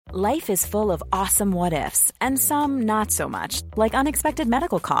Life is full of awesome what-ifs, and some not so much, like unexpected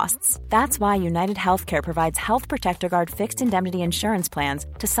medical costs. That's why United Healthcare provides Health Protector Guard fixed indemnity insurance plans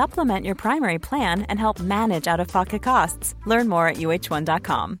to supplement your primary plan and help manage out-of-pocket costs. Learn more at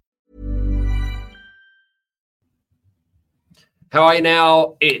uh1.com. How are you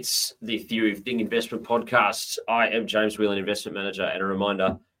now? It's the Theory of Thing Investment Podcast. I am James Whelan, Investment Manager, and a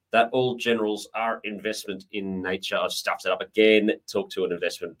reminder that all generals are investment in nature. I've stuffed it up again. Talk to an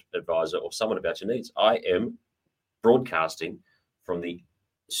investment advisor or someone about your needs. I am broadcasting from the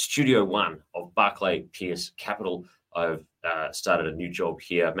Studio One of Barclay Pierce Capital. I've started a new job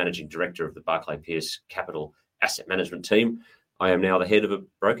here, Managing Director of the Barclay Pierce Capital Asset Management Team. I am now the head of a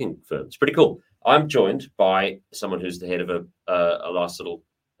broking firm. It's pretty cool. I'm joined by someone who's the head of a nice little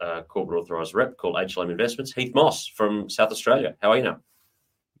corporate authorised rep called HLM Investments, Heath Moss from South Australia. How are you now?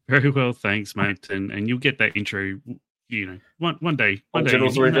 Very well, thanks, mate. And you'll get that intro, one day. All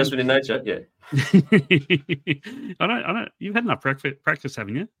generals are investment in nature, yeah. I don't. You've had enough practice,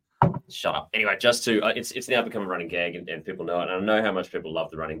 haven't you? Shut up. Anyway, just to it's now become a running gag, and people know it. And I know how much people love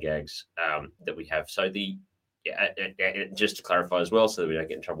the running gags that we have. So just to clarify as well, so that we don't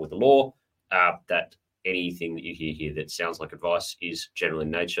get in trouble with the law, that anything that you hear here that sounds like advice is general in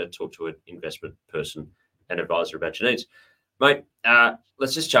nature. Talk to an investment person and advisor about your needs. Mate,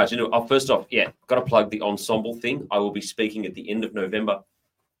 let's just charge into it. First off, got to plug the ensemble thing. I will be speaking at the end of November.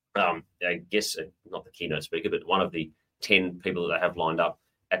 I guess not the keynote speaker, but one of the 10 people that I have lined up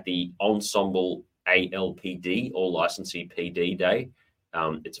at the Ensemble ALPD, All Licensee PD Day.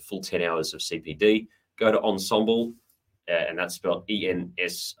 It's a full 10 hours of CPD. Go to Ensemble, and that's spelled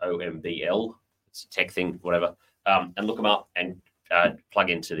ENSOMBL. It's a tech thing, whatever. And look them up and plug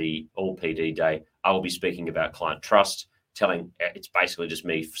into the All PD Day. I will be speaking about client trust. It's basically just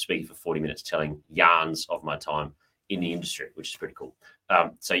me speaking for 40 minutes, telling yarns of my time in the industry, which is pretty cool.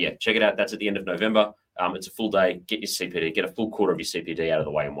 Check it out. That's at the end of November. It's a full day. Get your CPD, get a full quarter of your CPD out of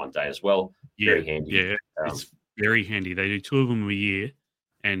the way in one day as well. Very handy. Yeah, it's very handy. They do 2 of them a year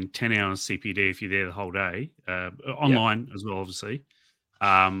and 10 hours CPD if you're there the whole day, online as well, obviously.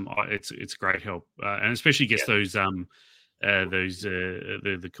 It's great help, and especially gets those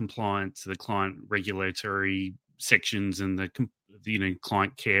the compliance, the client regulatory sections and the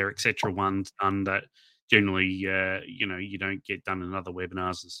client care, etc. ones done that generally you don't get done in other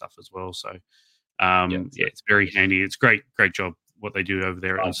webinars and stuff as well. So it's very handy. It's great job what they do over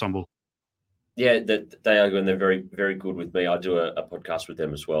there at Ensemble. Yeah, they are good, and they're very, very good with me. I do a podcast with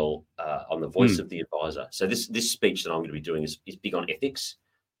them as well on the voice of the advisor. So this speech that I'm going to be doing is big on ethics,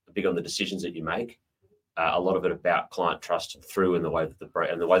 big on the decisions that you make. A lot of it about client trust through and the way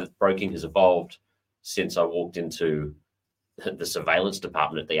that broking has evolved since I walked into the surveillance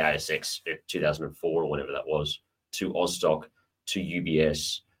department at the ASX in 2004 or whenever that was, to Ausstock, to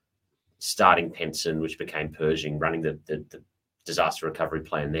UBS, starting Penson, which became Pershing, running the disaster recovery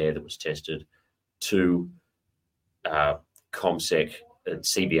plan there that was tested, to ComSec,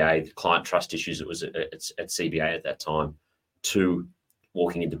 CBA, the client trust issues that was at CBA at that time, to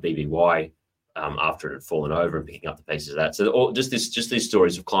walking into BBY after it had fallen over and picking up the pieces of that. So just these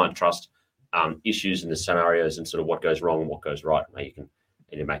stories of client trust issues and the scenarios and sort of what goes wrong and what goes right, and how you can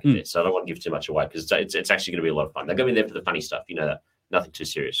make it there. So I don't want to give too much away because it's actually going to be a lot of fun. They're going to be there for the funny stuff, that. Nothing too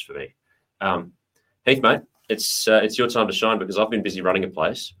serious for me. Heath, mate, it's your time to shine because I've been busy running a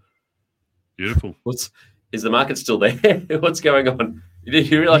place. Beautiful. Is the market still there? What's going on?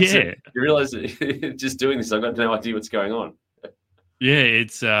 You realize just doing this, I've got no idea what's going on. Yeah,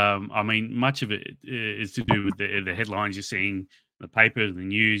 it's much of it is to do with the headlines you're seeing, the paper, the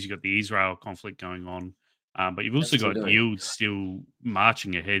news. You've got the Israel conflict going on, but you've also got yields still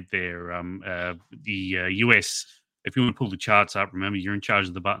marching ahead there. The US, if you want to pull the charts up, remember you're in charge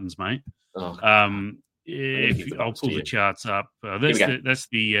of the buttons, mate. I'll pull the charts up. That's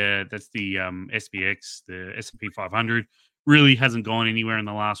the SPX, the S&P 500. Really hasn't gone anywhere in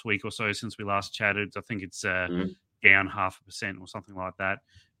the last week or so since we last chatted. I think it's down 0.5% or something like that.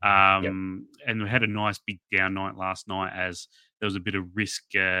 And we had a nice big down night last night as there was a bit of risk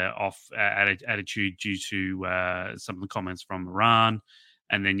off attitude due to some of the comments from Iran.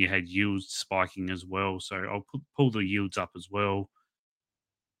 And then you had yields spiking as well. So I'll pull the yields up as well.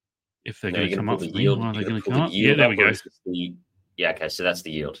 If they're going to come up for me, are they going to come up? Yeah, there we go. Okay, so that's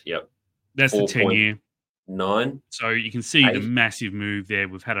the yield. Yep. That's the 10-year. 9. So you can see the massive move there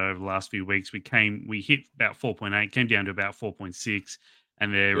we've had over the last few weeks. We hit about 4.8, came down to about 4.6,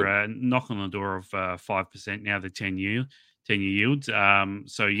 and they're knocking on the door of 5% now, the 10-year yields.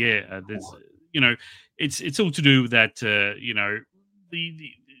 There's it's all to do with that.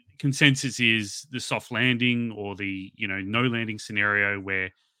 The consensus is the soft landing or the no landing scenario where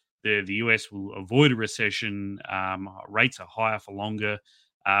the US will avoid a recession. Rates are higher for longer.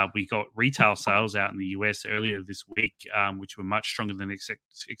 We got retail sales out in the US earlier this week, which were much stronger than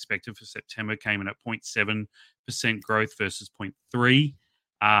expected for September, came in at 0.7% growth versus 0.3%.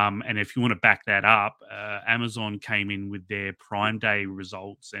 And if you want to back that up, Amazon came in with their Prime Day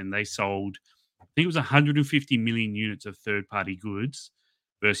results, and they sold, I think it was 150 million units of third-party goods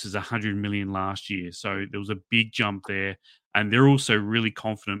versus 100 million last year. So there was a big jump there. And they're also really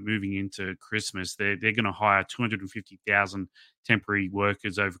confident moving into Christmas. They're going to hire 250,000 temporary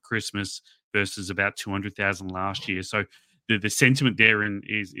workers over Christmas versus about 200,000 last year. So the sentiment there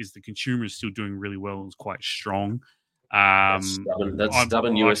is the consumer is still doing really well and is quite strong. That's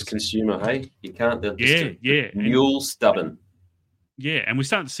stubborn US consumer, hey? You can't. They're mule stubborn. Yeah, and we're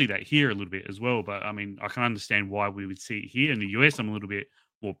starting to see that here a little bit as well. But I mean, I can understand why we would see it here in the US. I'm a little bit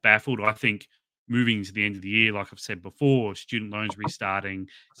more baffled. I think moving to the end of the year, like I've said before, student loans restarting,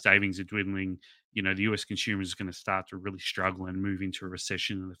 savings are dwindling. You know, the US consumer is going to start to really struggle and move into a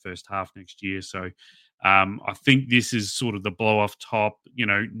recession in the first half next year. So I think this is sort of the blow off top. You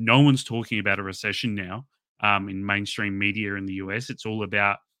know, no one's talking about a recession now in mainstream media in the US. It's all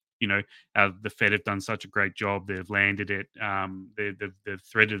about, you know, the Fed have done such a great job. They've landed it. They've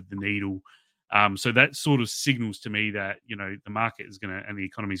threaded the needle. So that sort of signals to me that, you know, the market is going to, and the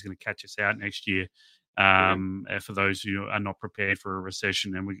economy is going to catch us out next year. For those who are not prepared for a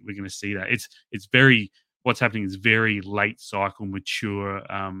recession, and we're going to see that. It's very, what's happening is very late cycle, mature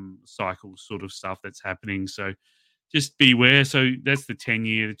cycle sort of stuff that's happening. So just beware. So that's the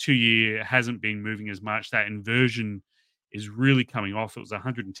 10-year. The 2-year hasn't been moving as much. That inversion is really coming off. It was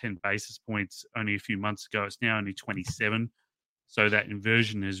 110 basis points only a few months ago. It's now only 27. So that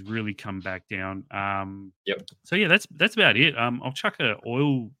inversion has really come back down. So yeah, that's about it. I'll chuck a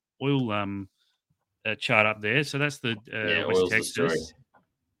oil chart up there. So that's the West Texas.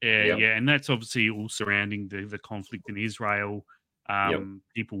 Yeah, and that's obviously all surrounding the conflict in Israel.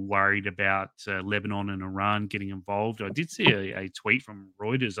 People worried about Lebanon and Iran getting involved. I did see a tweet from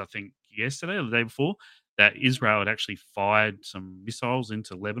Reuters, I think yesterday or the day before, that Israel had actually fired some missiles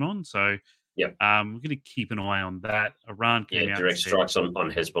into Webanon. So we're going to keep an eye on that. Iran came out direct strikes on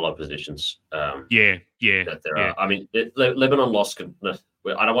Hezbollah positions. That there are. I mean, Lebanon lost. I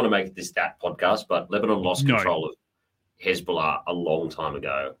don't want to make this that podcast, but Lebanon lost control of Hezbollah a long time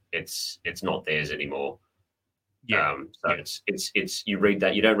ago. It's not theirs anymore. It's you read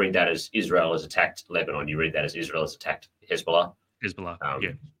that, you don't read that as Israel has attacked Lebanon. You read that as Israel has attacked Hezbollah.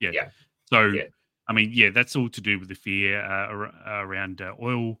 So I mean, that's all to do with the fear around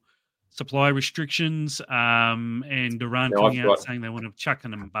oil supply restrictions, and Iran coming out saying they want to chuck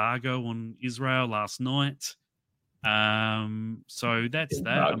an embargo on Israel last night. So that's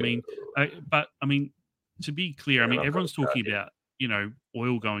that. I mean, but I mean, to be clear, I mean, everyone's talking about, you know,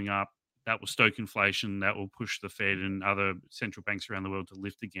 oil going up. That will stoke inflation. That will push the Fed and other central banks around the world to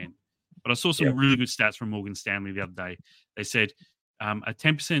lift again. But I saw some really good stats from Morgan Stanley the other day. They said a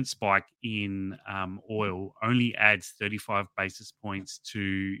 10% spike in oil only adds 35 basis points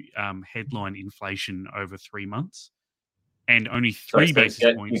to headline inflation over 3 months, and only 3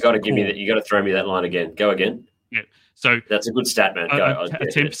 basis points. You got to give me that. You got to throw me that line again. Go again. Yeah. So that's a good stat, man. Go. A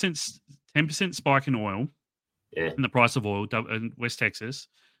 10% spike in oil, in the price of oil in West Texas,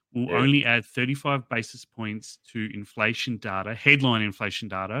 will only add 35 basis points to inflation data, headline inflation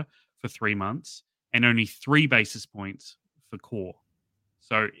data for 3 months, and only 3 basis points for core.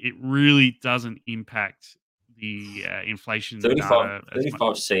 So it really doesn't impact the inflation 35, data.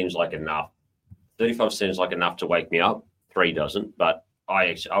 35 seems like enough. 35 seems like enough to wake me up. 3 doesn't, but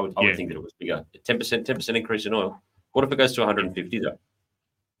I would think that it was bigger. 10% increase in oil. What if it goes to 150 though?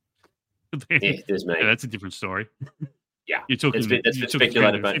 There's me. That's a different story. You're talking. That's been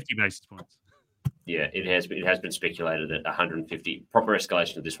speculated, 50 basis points. Yeah, it has been speculated that 150. Proper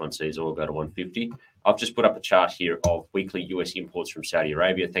escalation of this one sees oil go to 150. I've just put up a chart here of weekly US imports from Saudi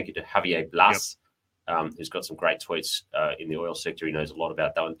Arabia. Thank you to Javier Blas, who's got some great tweets in the oil sector. He knows a lot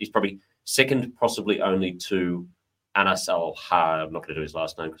about that one. He's probably second, possibly only to Anas Al-Har. I'm not going to do his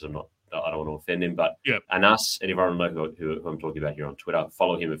last name because I don't want to offend him, but Anas, and if I don't know who I'm talking about here on Twitter,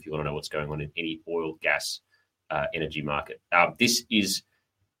 follow him if you want to know what's going on in any oil, gas, energy market. This is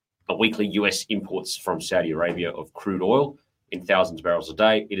a weekly US imports from Saudi Arabia of crude oil in thousands of barrels a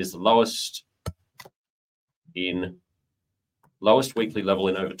day. It is the lowest weekly level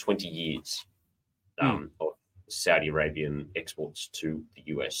in over 20 years of Saudi Arabian exports to the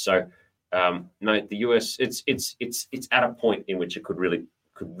US. So the US it's at a point in which it could really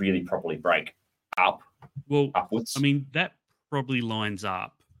properly break upwards. I mean, that probably lines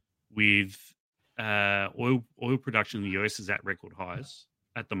up with oil production in the US is at record highs.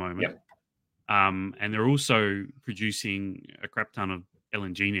 at the moment. Yep. And they're also producing a crap ton of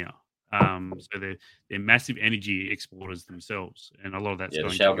LNG now. So they're massive energy exporters themselves, and a lot of that's going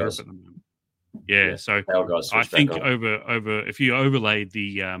to Europe at the moment. Yeah, so I think over if you overlaid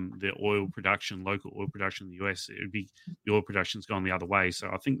the oil production, local oil production in the US, it would be the oil production's gone the other way. So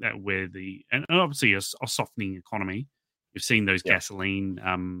I think that and obviously a softening economy, you've seen those gasoline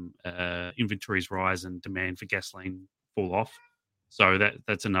inventories rise and demand for gasoline fall off. So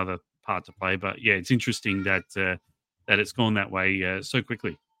that's another part to play. But yeah, it's interesting that it's gone that way so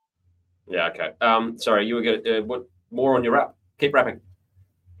quickly. Yeah. Okay. Sorry, you were going what more on your wrap? Keep wrapping,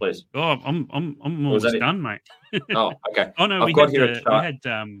 please. Oh, I'm almost done, mate. Oh, okay. Oh no, we had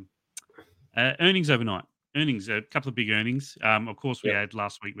earnings overnight. A couple of big earnings. Of course, we had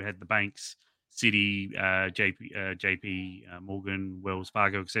last week. We had the banks, Citi, JP Morgan, Wells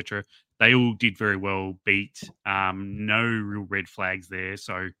Fargo, etc. They all did very well. Beat. No real red flags there,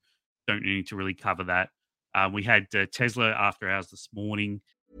 so don't need to really cover that. We had Tesla after hours this morning.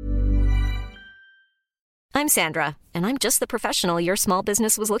 I'm Sandra, and I'm just the professional your small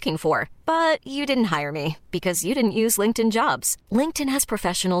business was looking for. But you didn't hire me because you didn't use LinkedIn Jobs. LinkedIn has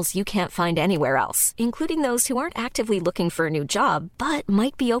professionals you can't find anywhere else, including those who aren't actively looking for a new job, but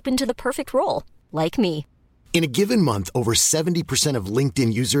might be open to the perfect role, like me. In a given month, over 70% of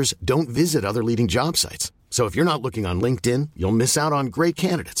LinkedIn users don't visit other leading job sites. So if you're not looking on LinkedIn, you'll miss out on great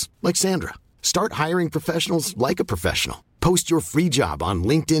candidates, like Sandra. Start hiring professionals like a professional. Post your free job on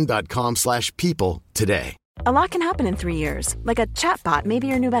linkedin.com/people today. A lot can happen in 3 years, like a chatbot may be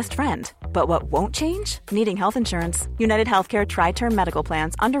your new best friend. But what won't change? Needing health insurance. United Healthcare Tri-Term Medical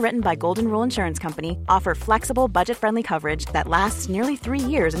Plans, underwritten by Golden Rule Insurance Company, offer flexible, budget-friendly coverage that lasts nearly 3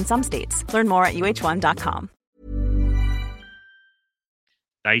 years in some states. Learn more at uh1.com.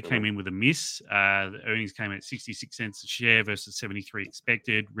 They came in with a miss. The earnings came at 66 cents a share versus 73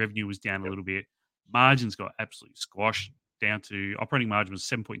 expected. Revenue was down a little bit. Margins got absolutely squashed. Down to operating margin was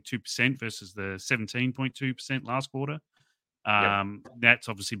 7.2% versus the 17.2% last quarter. That's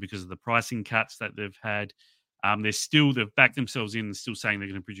obviously because of the pricing cuts that they've had. They've backed themselves in and still saying they're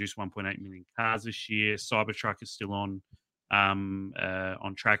going to produce 1.8 million cars this year. Cybertruck is still on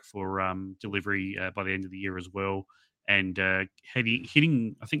track for delivery by the end of the year as well, and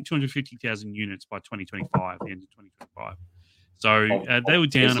hitting I think 250,000 units by 2025, the end of 2025. So they were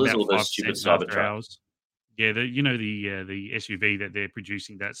down about 5% after hours. Yeah, the SUV that they're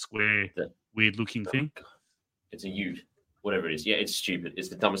producing, that square, weird-looking thing. It's a Ute, whatever it is. Yeah, it's stupid. It's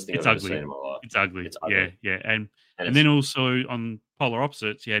the dumbest thing I've ever seen in my life. It's ugly. Yeah. And then also on polar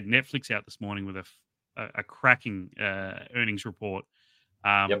opposites, you had Netflix out this morning with a cracking earnings report.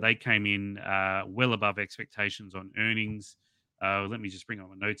 They came in well above expectations on earnings. Let me just bring up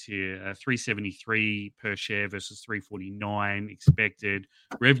my notes here. $3.73 per share versus $3.49 expected.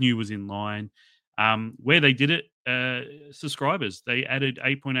 Revenue was in line. Where they did it, subscribers. They added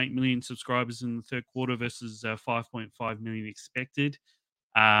 8.8 million subscribers in the third quarter versus 5.5 million expected.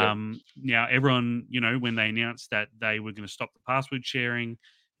 Now, everyone, when they announced that they were going to stop the password sharing,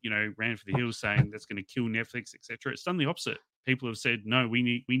 ran for the hills saying that's going to kill Netflix, etc. It's done the opposite. People have said, no,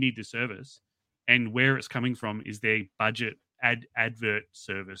 we need the service. And where it's coming from is their budget advert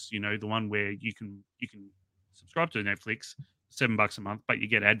service, the one where you can subscribe to Netflix, $7 a month, but you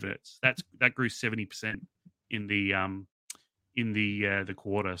get adverts. That grew 70% in the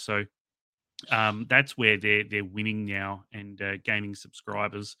quarter. So that's where they're winning now and gaining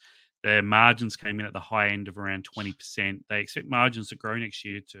subscribers. Their margins came in at the high end of around 20%. They expect margins to grow next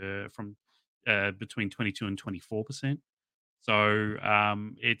year from between 22 and 24%. So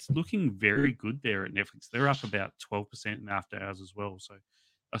it's looking very good there at Netflix. They're up about 12% in after hours as well. So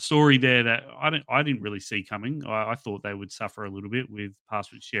a story there that I didn't really see coming. I thought they would suffer a little bit with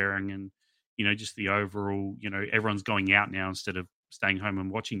password sharing and, just the overall, everyone's going out now instead of staying home and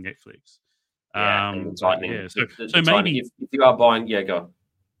watching Netflix. And tightening. So maybe if you are buying, go on.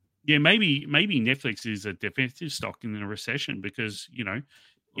 Yeah, maybe Netflix is a defensive stock in a recession because,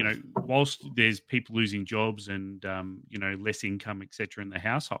 whilst there's people losing jobs and, less income, et cetera, in the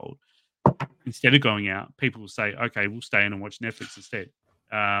household, instead of going out, people will say, okay, we'll stay in and watch Netflix instead.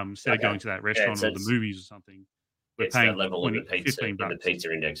 Instead of going to that restaurant or the movies or something, we're paying that level of the pizza, $15. the pizza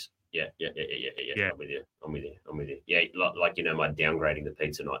index. Yeah. I'm with you. Yeah, like my downgrading the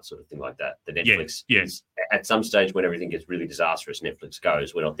pizza night sort of thing like that. The Netflix is at some stage when everything gets really disastrous. Netflix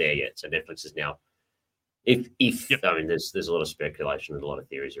goes. We're not there yet, so Netflix is now. I mean, there's a lot of speculation and a lot of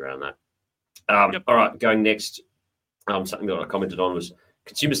theories around that. All right, going next. Something that I commented on was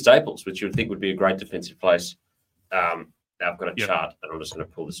consumer staples, which you would think would be a great defensive place. I've got a chart, and I'm just going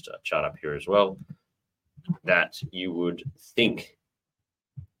to pull this chart up here as well, that you would think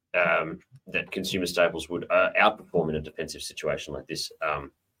that consumer staples would outperform in a defensive situation like this,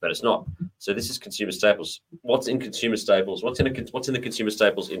 but it's not. So this is consumer staples. What's in consumer staples? What's in the consumer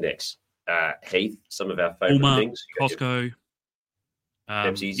staples index? Heath, some of our favorite Walmart, things. Costco,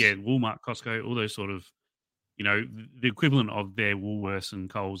 Pepsi's. Walmart, Costco, all those sort of, the equivalent of their Woolworths and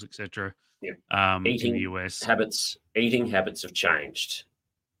Coles, etc. Yeah. In the US. Eating habits have changed,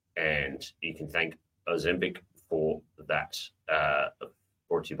 and you can thank Ozempic for that.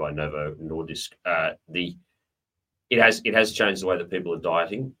 Brought to you by Novo Nordisk. It has changed the way that people are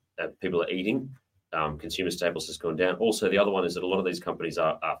dieting, people are eating. Consumer staples has gone down. Also, the other one is that a lot of these companies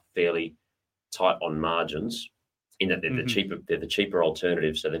are fairly tight on margins, in that they're the cheaper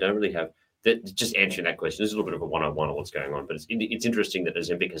alternative. So they don't really have. Just answering that question, there's a little bit of a one-on-one of what's going on, but it's interesting that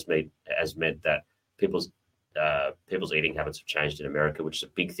Ozempic has meant that people's eating habits have changed in America, which is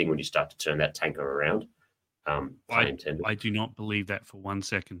a big thing when you start to turn that tanker around. I do not believe that for 1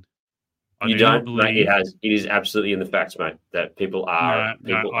 second. You don't believe it is absolutely in the facts, mate, that people are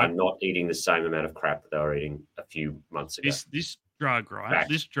not eating the same amount of crap that they were eating a few months ago. This drug, right? Facts.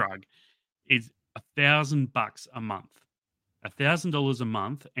 This drug is $1,000 a month. $1,000 a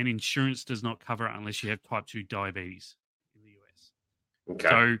month, and insurance does not cover it unless you have type 2 diabetes in the US. Okay.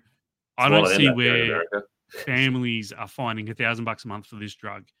 So I don't see where families are finding $1,000 a month for this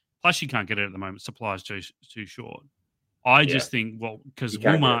drug. Plus, you can't get it at the moment. Supply is too short. I just think, because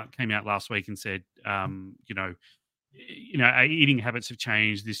Walmart came out last week and said, eating habits have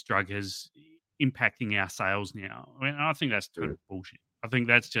changed. This drug is impacting our sales now. I mean, I think that's total bullshit. I think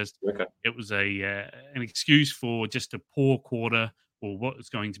that's just it was an excuse for just a poor quarter, or what is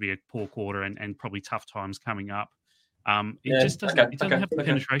going to be a poor quarter, and probably tough times coming up. It just doesn't have the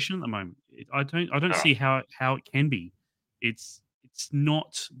penetration at the moment. I don't see how it can be. It's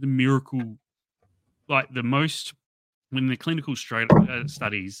not the miracle, like the most. When the clinical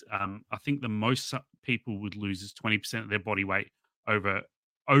studies, I think the most people would lose is 20% of their body weight over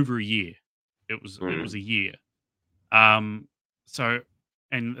a year. It was a year. So,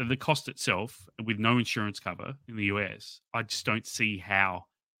 and the cost itself, with no insurance cover in the US, I just don't see how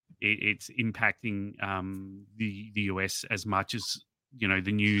it's impacting the US as much as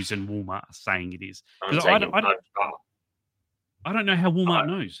the news and Walmart are saying it is. I don't know how Walmart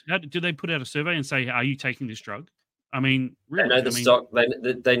knows. Do they put out a survey and say, "Are you taking this drug?" I mean, really, they know the stock.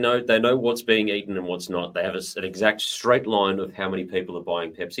 They know what's being eaten and what's not. They have an exact straight line of how many people are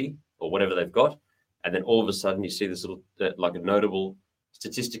buying Pepsi or whatever they've got, and then all of a sudden you see this little like a notable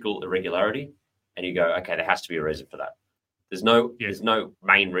statistical irregularity, and you go, "Okay, there has to be a reason for that." There's no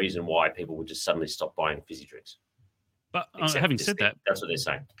main reason why people would just suddenly stop buying fizzy drinks. But having said that, that's what they're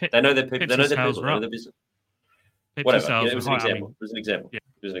saying. They know their people. They know their people. They know their business. Whatever. It was an example. It was an example. Yeah.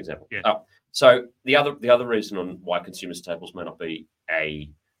 It was an example. Yeah. So the other reason on why consumer staples may not be a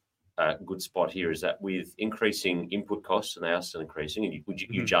good spot here is that with increasing input costs, and they are still increasing, and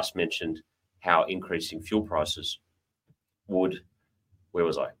you just mentioned how increasing fuel prices would. Where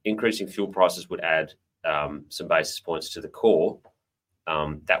was I? Increasing fuel prices would add some basis points to the core.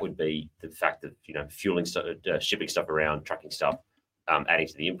 That would be the fact that fueling stuff, shipping stuff around, trucking stuff, adding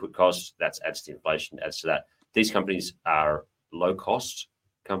to the input costs. That adds to inflation. Adds to that. These companies are low cost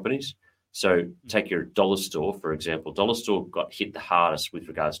companies. So take your dollar store, for example. Dollar store got hit the hardest with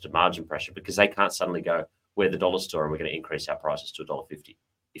regards to margin pressure because they can't suddenly go, we're the dollar store and we're going to increase our prices to $1.50,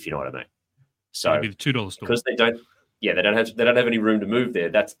 if you know what I mean. So maybe the $2 store. Because they don't have any room to move there.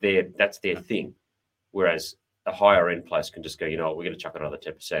 That's their thing. Whereas a higher end place can just go, we're going to chuck another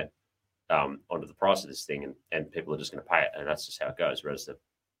 10% onto the price of this thing, and people are just going to pay it, and that's just how it goes. Whereas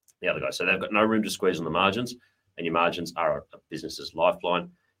the other guys, so they've got no room to squeeze on the margins, and your margins are a business's lifeline.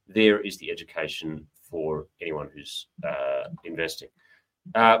 There is the education for anyone who's investing.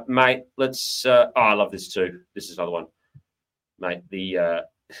 Mate, let's. I love this too. This is another one, mate. The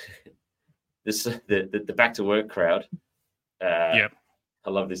back to work crowd. Yep. I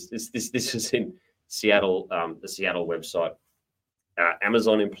love this. This is in Seattle. The Seattle website.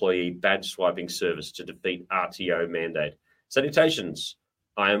 Amazon employee badge swiping service to defeat RTO mandate. Salutations.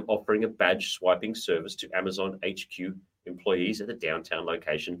 I am offering a badge swiping service to Amazon HQ employees at the downtown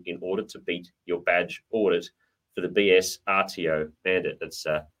location in order to beat your badge audit for the BS RTO mandate. That's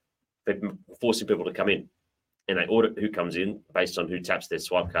forcing people to come in, and they audit who comes in based on who taps their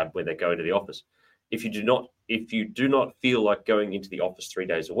swipe card when they go into the office. If you do not feel like going into the office 3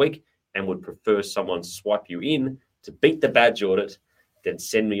 days a week and would prefer someone swipe you in to beat the badge audit, then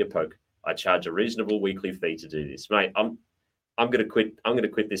send me a poke. I charge a reasonable weekly fee to do this, mate. I'm going to quit. I'm going to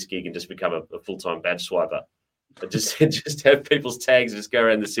quit this gig and just become a full-time badge swiper. Just have people's tags and just go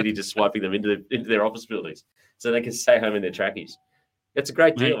around the city just swiping them into their office buildings so they can stay home in their trackies. It's a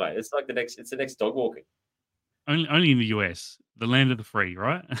great deal, Mate. mate. It's the next dog walking. Only in the US, the land of the free,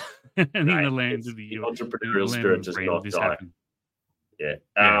 right? And in Mate, the land of the the entrepreneurial land spirit of the does free, will not this die. happen? Yeah.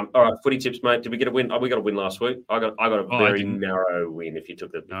 Yeah. All right. Footy tips, mate. Did we get a win? Oh, we got a win last week. I got a Oh, I very didn't. narrow win. If you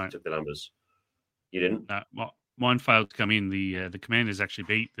took the No. numbers, you didn't. No, mine failed to come in. The Commanders actually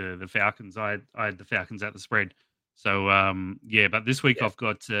beat the Falcons. I had the Falcons at the spread. So but this week I've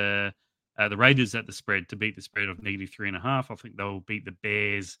got the Raiders at the spread to beat the spread of -3.5. I think they'll beat the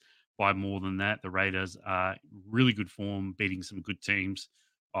Bears by more than that. The Raiders are really good form, beating some good teams.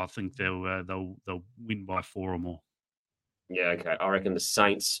 I think they'll win by 4 or more. Yeah, okay. I reckon the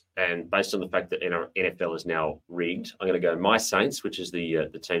Saints, and based on the fact that NFL is now rigged, I'm going to go my Saints, which is the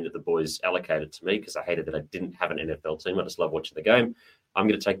team that the boys allocated to me because I hated that I didn't have an NFL team. I just love watching the game. I'm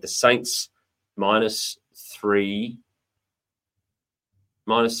going to take the Saints -3.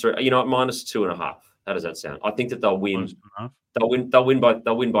 -3. You know what? -2.5. How does that sound? I think that they'll win. They'll win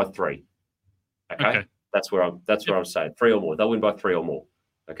by 3. Okay? That's where I'm saying 3 or more. They'll win by 3 or more.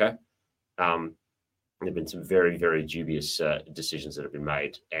 Okay. There have been some very, very dubious decisions that have been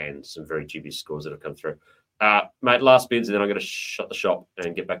made and some very dubious scores that have come through. Mate, last bids, and then I'm going to shut the shop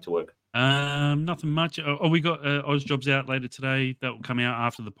and get back to work. Nothing much. We got Oz Jobs out later today. That will come out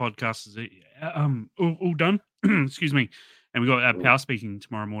after the podcast is all done. Excuse me. And we got Power Speaking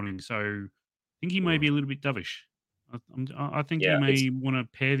tomorrow morning. So I think he may be a little bit dovish. I think he may want to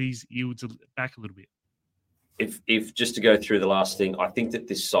pare these yields back a little bit. If just to go through the last thing, I think that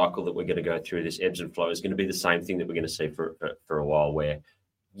this cycle that we're going to go through, this ebbs and flow, is going to be the same thing that we're going to see for a while, where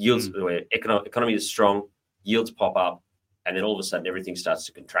yields, where economy is strong, yields pop up, and then all of a sudden everything starts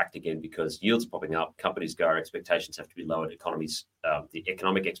to contract again because yields popping up, companies go, our expectations have to be lowered, the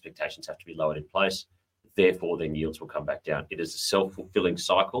economic expectations have to be lowered in place. Therefore, then yields will come back down. It is a self-fulfilling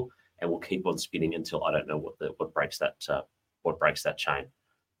cycle, and will keep on spinning until I don't know what breaks that chain.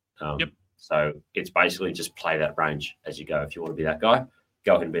 So it's basically just play that range as you go. If you want to be that guy,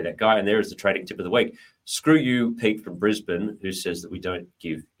 go ahead and be that guy. And there is the trading tip of the week. Screw you, Pete from Brisbane, who says that we don't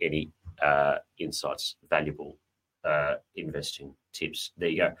give any insights, valuable investing tips. There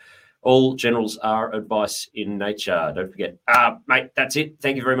you go. All generals are advice in nature. Don't forget. Mate, that's it.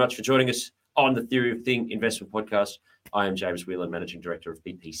 Thank you very much for joining us on the Theory of Thing Investment Podcast. I am James Whelan, Managing Director of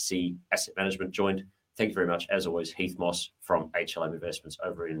BPC Asset Management, joined. Thank you very much, as always, Heath Moss from HLM Investments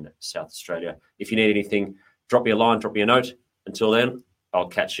over in South Australia. If you need anything, drop me a line, drop me a note. Until then, I'll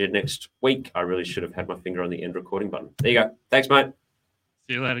catch you next week. I really should have had my finger on the end recording button. There you go. Thanks, mate.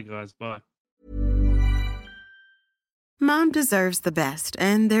 See you later, guys. Bye. Mom deserves the best,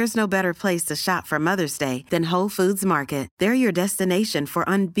 and there's no better place to shop for Mother's Day than Whole Foods Market. They're your destination for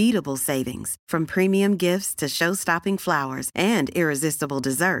unbeatable savings, from premium gifts to show-stopping flowers and irresistible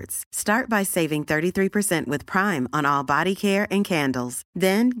desserts. Start by saving 33% with Prime on all body care and candles.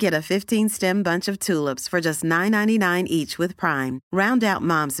 Then get a 15-stem bunch of tulips for just $9.99 each with Prime. Round out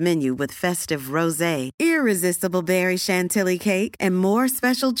Mom's menu with festive rosé, irresistible berry chantilly cake, and more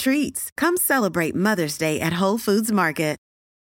special treats. Come celebrate Mother's Day at Whole Foods Market.